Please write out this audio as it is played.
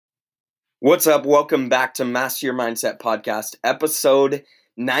What's up? Welcome back to Master Your Mindset Podcast, episode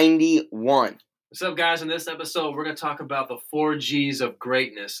 91. What's up, guys? In this episode, we're going to talk about the 4 G's of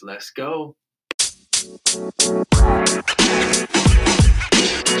greatness. Let's go.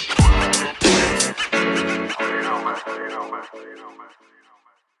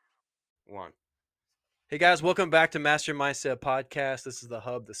 One. Hey, guys, welcome back to Master Your Mindset Podcast. This is the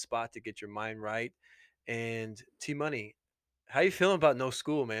hub, the spot to get your mind right. And T-Money, how you feeling about no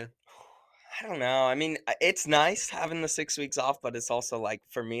school, man? I don't know. I mean, it's nice having the 6 weeks off, but it's also like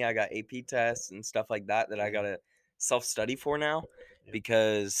for me, I got AP tests and stuff like that I got to self-study for now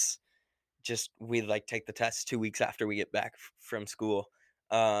because just we like take the tests 2 weeks after we get back from school.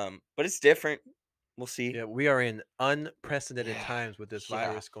 But it's different. We'll see. Yeah, we are in unprecedented times with this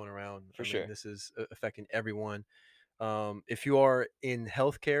virus going around. For sure. This is affecting everyone. If you are in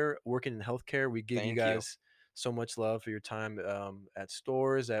healthcare, working in healthcare, we give you guys so much love for your time at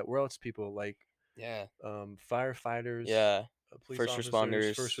stores, at where else people like firefighters, police first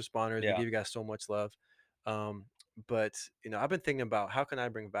officers, first responders. Yeah. We give you guys so much love. But I've been thinking about how can I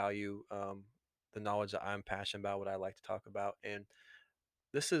bring value, the knowledge that I'm passionate about, what I like to talk about, and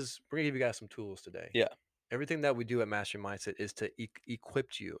we're gonna give you guys some tools today. Yeah. Everything that we do at Master Your Mindset is to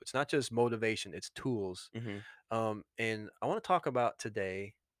equip you. It's not just motivation; it's tools. And I want to talk about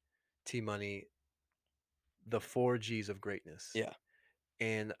today, T-Money, the 4 G's of greatness. Yeah.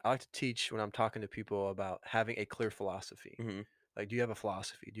 And I like to teach when I'm talking to people about having a clear philosophy. Like, do you have a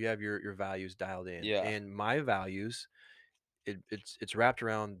philosophy? Do you have your values dialed in? Yeah. And my values, it's wrapped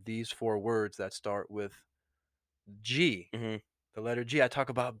around these 4 words that start with G. The letter G. I talk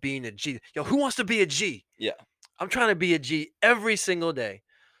about being a G. Yo, who wants to be a G? Yeah. I'm trying to be a G every single day.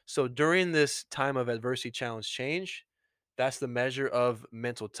 So during this time of adversity, challenge, change, that's the measure of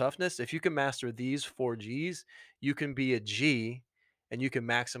mental toughness. If you can master these 4 G's, you can be a G and you can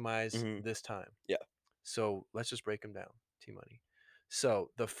maximize this time. Yeah. So let's just break them down, T-Money. So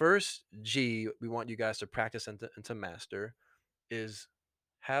the first G we want you guys to practice and to master is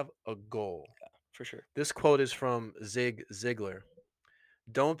have a goal. Yeah, for sure. This quote is from Zig Ziglar.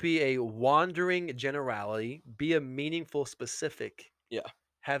 Don't be a wandering generality. Be a meaningful specific. Yeah.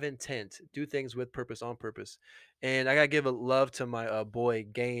 Have intent. Do things with purpose, on purpose. And I got to give a love to my boy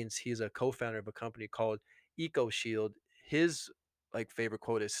Gaines. He's a co-founder of a company called EcoShield. His favorite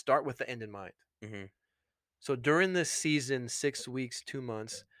quote is start with the end in mind. So during this season, 6 weeks, 2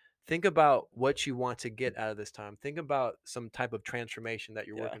 months, think about what you want to get out of this time. Think about some type of transformation that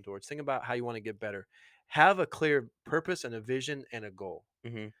you're working towards. Think about how you want to get better. Have a clear purpose and a vision and a goal.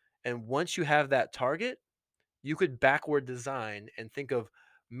 And once you have that target, you could backward design and think of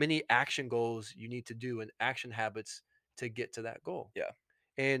many action goals you need to do and action habits to get to that goal. Yeah.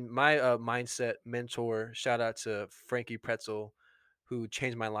 And my mindset mentor, shout out to Frankie Pretzel, who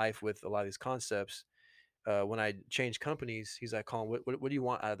changed my life with a lot of these concepts. When I changed companies, he's like, Colin, what do you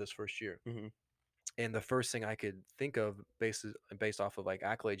want out of this first year? And the first thing I could think of based off of like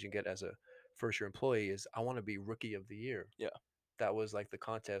accolades you get as a first year employee is I want to be rookie of the year. Yeah. That was like the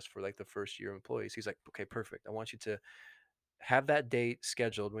contest for like the first year employees. He's like, okay, perfect. I want you to have that date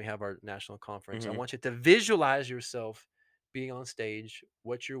scheduled when we have our national conference. I want you to visualize yourself being on stage,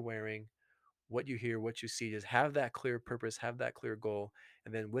 what you're wearing, what you hear, what you see. Just have that clear purpose, have that clear goal.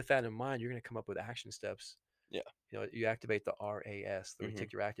 And then with that in mind, you're going to come up with action steps. Yeah. You activate the RAS, the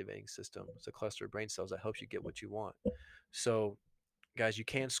reticular activating system. It's a cluster of brain cells that helps you get what you want. So guys, you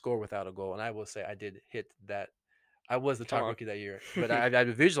can't score without a goal. And I will say I did hit that. I was the top rookie that year, but I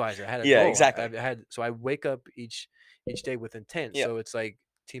visualized it. I had a goal. Exactly. So I wake up each day with intent. Yeah. So it's like,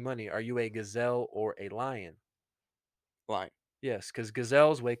 T-Money, are you a gazelle or a lion? Lion. Yes, because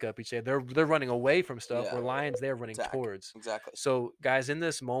gazelles wake up each day. They're running away from stuff. Where lions, they're running towards. Exactly. So guys, in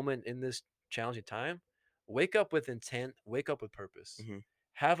this moment, in this challenging time, wake up with intent. Wake up with purpose.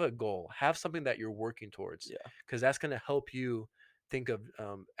 Have a goal. Have something that you're working towards. Yeah. Because that's going to help you think of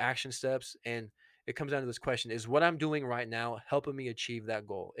action steps. And it comes down to this question: is what I'm doing right now helping me achieve that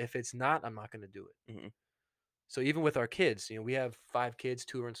goal? If it's not, I'm not going to do it. So even with our kids, we have 5 kids,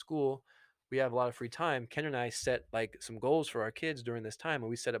 2 are in school. We have a lot of free time. Ken and I set like some goals for our kids during this time, and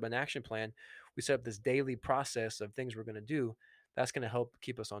we set up an action plan. We set up this daily process of things we're going to do. That's going to help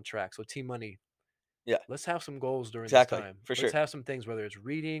keep us on track. So T-Money, let's have some goals during this time. For sure. Let's have some things, whether it's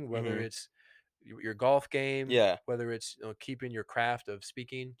reading, whether it's your golf game, whether it's keeping your craft of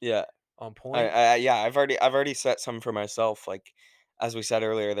speaking on point. I've already set some for myself. Like as we said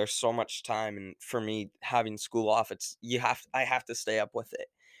earlier, there's so much time, and for me having school off, I have to stay up with it.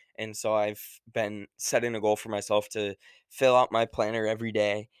 And so I've been setting a goal for myself to fill out my planner every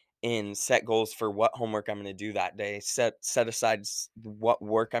day and set goals for what homework I'm going to do that day. Set aside what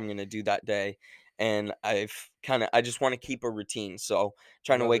work I'm going to do that day. And I just want to keep a routine. So I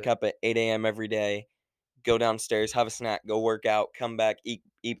trying to love wake it. up at 8 a.m. every day, go downstairs, have a snack, go work out, come back,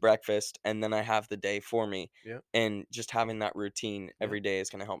 eat breakfast, and then I have the day for me. Yeah, And just having that routine yeah. every day is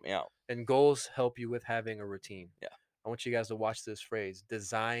going to help me out. And goals help you with having a routine. Yeah. I want you guys to watch this phrase: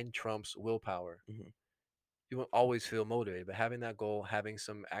 design trumps willpower. Hmm. You won't always feel motivated, but having that goal, having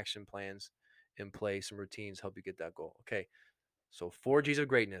some action plans in place, some routines help you get that goal. Okay, so 4 G's of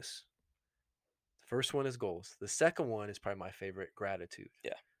greatness. The first one is goals. The second one is probably my favorite, gratitude.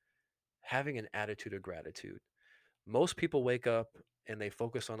 Yeah. Having an attitude of gratitude. Most people wake up and they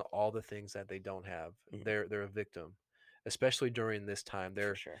focus on all the things that they don't have. Hmm. They're a victim, especially during this time. For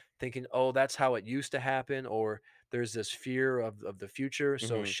They're sure. thinking, "Oh, that's how it used to happen," or there's this fear of the future.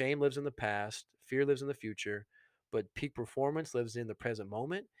 So Hmm. shame lives in the past, fear lives in the future, but peak performance lives in the present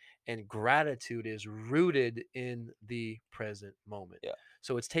moment, and gratitude is rooted in the present moment. Yeah.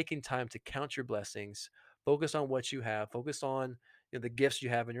 So it's taking time to count your blessings, focus on what you have, focus on the gifts you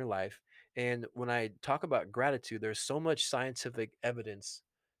have in your life. And when I talk about gratitude, there's so much scientific evidence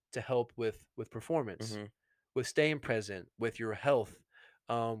to help with performance, Hmm. with staying present, with your health,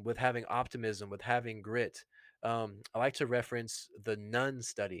 with having optimism, with having grit. I like to reference the Nun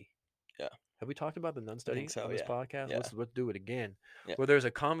study. Yeah. Have we talked about the Nun I think study so. on this Yeah. podcast? Yeah. Let's do it again. Yeah. Where there's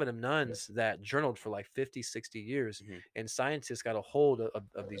a convent of nuns that journaled for like 50, 60 years, Hmm. and scientists got a hold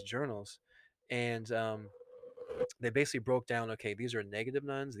of these journals, and they basically broke down, okay, these are negative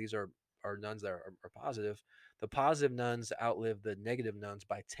nuns, these are nuns that are positive. The positive nuns outlive the negative nuns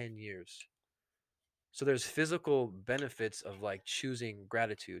by 10 years. So there's physical benefits of like choosing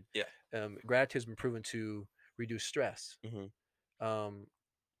gratitude. Yeah. Gratitude has been proven to reduce stress. Hmm. um,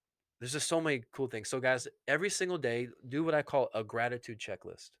 there's just so many cool things. So guys, every single day do what I call a gratitude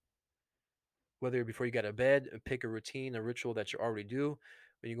checklist. Whether before you get out of bed, pick a routine, a ritual that you already do.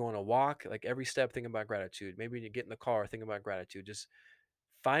 When you go on a walk, like every step, think about gratitude. Maybe when you get in the car, think about gratitude. Just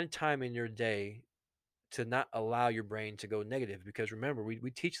find time in your day to not allow your brain to go negative, because remember,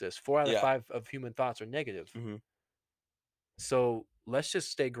 we teach this: four out of Yeah. five of human thoughts are negative. Hmm. So let's just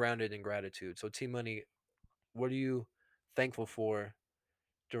stay grounded in gratitude. So T Money, what are you thankful for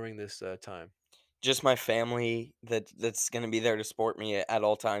during this time? Just my family that's gonna be there to support me at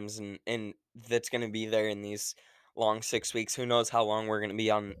all times, and that's gonna be there in these long 6 weeks. Who knows how long we're gonna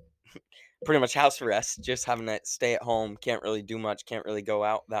be on pretty much house arrest, just having to stay at home, can't really do much, can't really go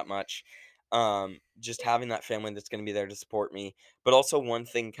out that much. Just having that family that's gonna be there to support me. But also one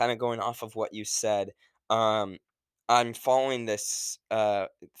thing, kind of going off of what you said, um, I'm following this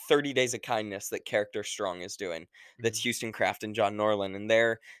 30 Days of Kindness that Character Strong is doing. That's Mhm. Houston Kraft and John Norland, and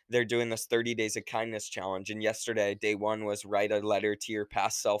they're doing this 30 Days of Kindness challenge. And yesterday, day one was write a letter to your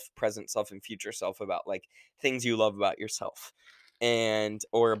past self, present self, and future self about like things you love about yourself and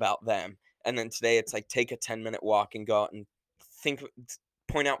or about them. And then today it's like take a 10-minute walk and go out and think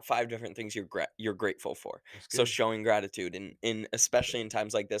point out 5 different things you're grateful for. That's So good. showing gratitude, and especially in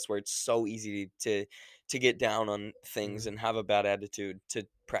times like this where it's so easy to get down on things Mhm. and have a bad attitude, to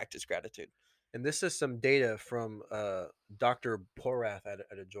practice gratitude. And this is some data from Dr. Porath at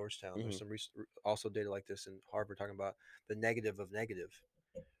a Georgetown. There's Hmm. some also data like this in Harvard talking about the negative of negative.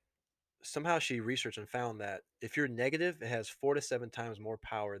 Somehow she researched and found that if you're negative, it has 4 to 7 times more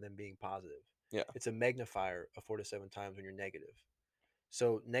power than being positive. Yeah. It's a magnifier of 4 to 7 times when you're negative.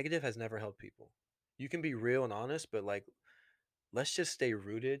 So negative has never helped people. You can be real and honest, but like let's just stay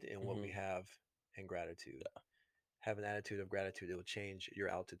rooted in what we Hmm. have and gratitude. Have an attitude of gratitude. It will change your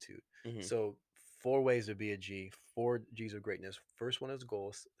altitude. Hmm. So 4 ways to be a G, 4 G's of greatness. First one is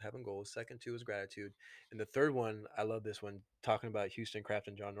goals, having goals. Second two is gratitude. And the third one, I love this one, talking about Houston Kraft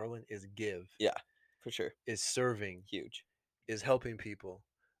and John Norland, is give, Yeah, for sure. is serving, Huge. is helping people.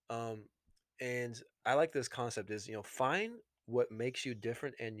 Um, and I like this concept is, find what makes you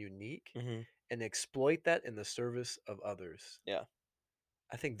different and unique Hmm. and exploit that in the service of others. Yeah.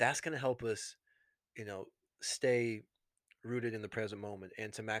 I think that's going to help us, you know, stay rooted in the present moment.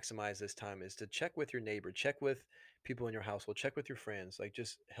 And to maximize this time is to check with your neighbor, check with people in your household, check with your friends, like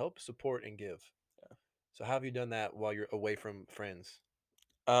just help, support, and give. So how have you done that while you're away from friends?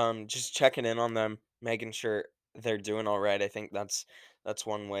 Just checking in on them, making sure they're doing all right. I think that's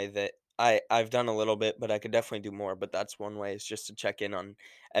one way that I've done a little bit, but I could definitely do more. But that's one way, is just to check in on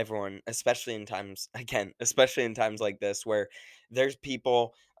everyone, especially in times again, especially in times like this where there's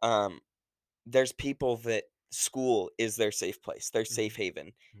people um there's people that school is their safe place, their Hmm. safe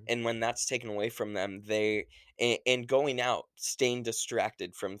haven. Hmm. And when that's taken away from them, and going out, staying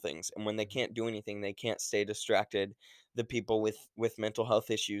distracted from things. And when they Hmm. can't do anything, they can't stay distracted. the people with mental health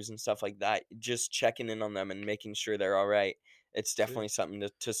issues and stuff like that, just checking in on them and making sure they're all right. It's Sweet. definitely something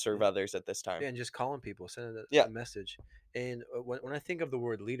to serve Yeah. others at this time. Yeah, and just calling people, sending Yeah, a message. And when I think of the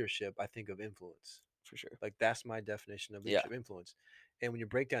word leadership, I think of influence. for sure. Like that's my definition of Yeah. leadership, influence. And when you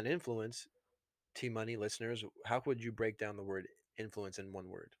break down influence, T Money listeners, how would you break down the word influence in one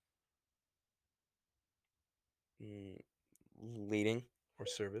word Mm, leading. or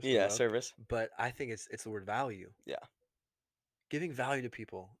service or Yeah, love? service. But I think it's the word value, Yeah. giving value to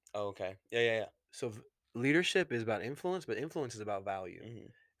people. Oh, okay. Yeah. So leadership is about influence, but influence is about value. Mm-hmm.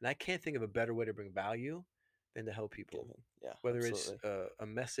 And I can't think of a better way to bring value than to help people. Given. Yeah, Whether it's absolutely. a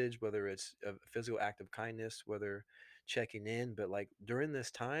message, whether it's a physical act of kindness, whether checking in, but like during this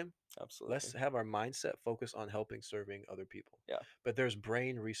time, let's Absolutely. have our mindset focus on helping, serving other people. Yeah. But there's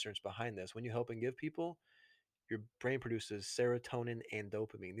brain research behind this. When you help and give people, your brain produces serotonin and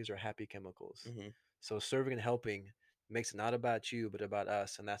dopamine. These are happy chemicals. Mm-hmm. So serving and helping makes it not about you, but about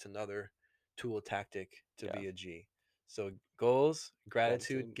us. And that's another tool tactic to Yeah. be a G. So goals, gratitude,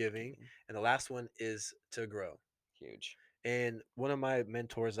 Gratitude. giving. Giving. And the last one is to grow. Huge. And one of my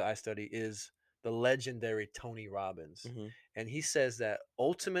mentors that I study is the legendary Tony Robbins. Mm-hmm. And he says that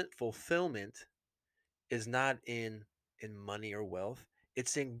ultimate fulfillment is not in money or wealth.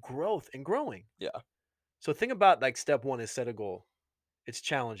 It's in growth and growing. Yeah. So think about like step one is set a goal. It's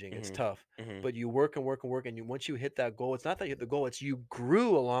challenging, it's Mm-hmm. tough, Mm-hmm. but you work and work and work, and once you hit that goal, it's not that you hit the goal; it's you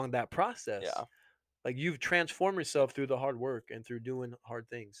grew along that process. Yeah. Like you've transformed yourself through the hard work and through doing hard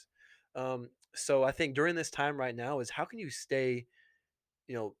things. So I think during this time right now is how can you stay,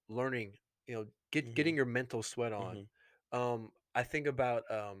 learning, Mm-hmm. getting your mental sweat on. Mm-hmm. I think about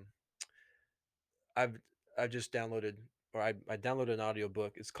I've I've just downloaded or I downloaded an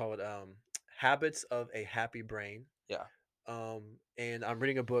audiobook. It's called Habits of a Happy Brain. Yeah. And I'm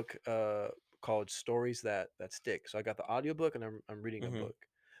reading a book called Stories That Stick. So I got the audiobook and I'm reading a Mm-hmm.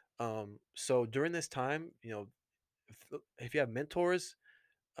 book. So during this time, if you have mentors,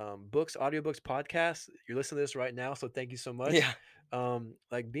 books, audiobooks, podcasts, you're listening to this right now. So thank you so much. Yeah.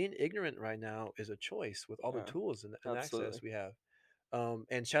 Like being ignorant right now is a choice with all the Yeah. tools and access Absolutely. we have.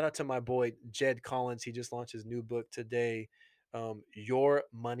 And shout out to my boy Jed Collins. He just launched his new book today, Your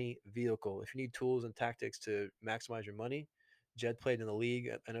Money Vehicle. If you need tools and tactics to maximize your money, Jed played in the league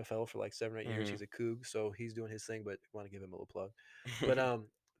at NFL for like 7 or 8 years. Mm-hmm. He's a Coug, so he's doing his thing. But I want to give him a little plug. But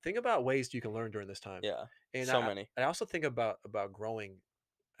think about ways you can learn during this time. Yeah. And So many. I also think about growing.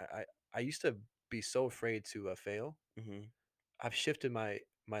 I used to be so afraid to fail. Mm-hmm. I've shifted my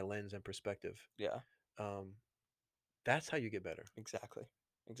lens and perspective. Yeah. Um, that's how you get better, Exactly.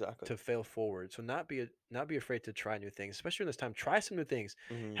 Exactly. to fail forward. So not be afraid to try new things, especially in this time. Try some new things.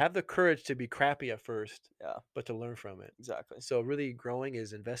 Mm-hmm. Have the courage to be crappy at first, Yeah. but to learn from it. Exactly. So really growing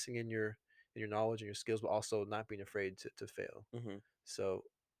is investing in your knowledge and your skills, but also not being afraid to fail. Mm-hmm. So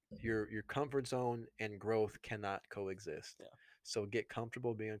your comfort zone and growth cannot coexist. Yeah. So get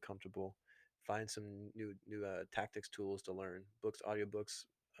comfortable being uncomfortable. Find some new tactics, tools to learn. Books, audiobooks,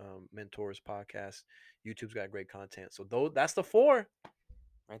 mentors, podcasts. YouTube's got great content. So that's the four.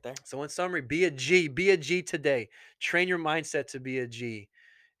 Right there. So in summary, be a G. Be a G today. Train your mindset to be a G.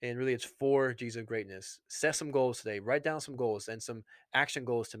 And really, it's 4 G's of greatness. Set some goals today. Write down some goals and some action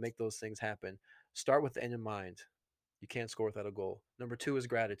goals to make those things happen. Start with the end in mind. You can't score without a goal. Number 2 is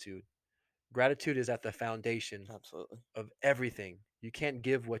gratitude. Gratitude is at the foundation Absolutely. of everything. You can't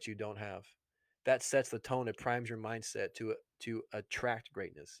give what you don't have. That sets the tone. It primes your mindset to attract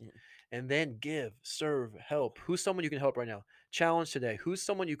greatness. Mm-hmm. And then give, serve, help. Who's someone you can help right now? Challenge today. Who's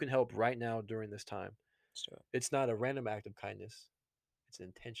someone you can help right now during this time? Let's do it. It's not a random act of kindness. It's an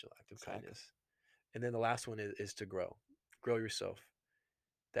intentional act of Exactly. kindness. And then the last one is to grow. Grow yourself.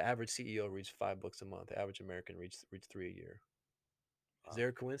 The average CEO reads 5 books a month. The average American reads 3 a year. Wow. Is there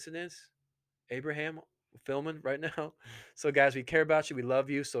a coincidence? Abraham filming right now. So guys, we care about you. We love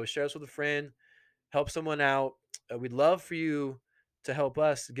you. So share us with a friend. Help someone out. We'd love for you to help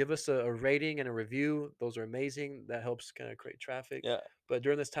us. Give us a rating and a review. Those are amazing. That helps kind of create traffic. Yeah. But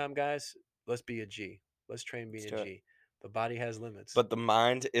during this time, guys, let's be a G. Let's train being Let's a do it. G. The body has limits. But the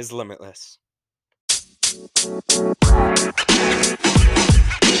mind is limitless.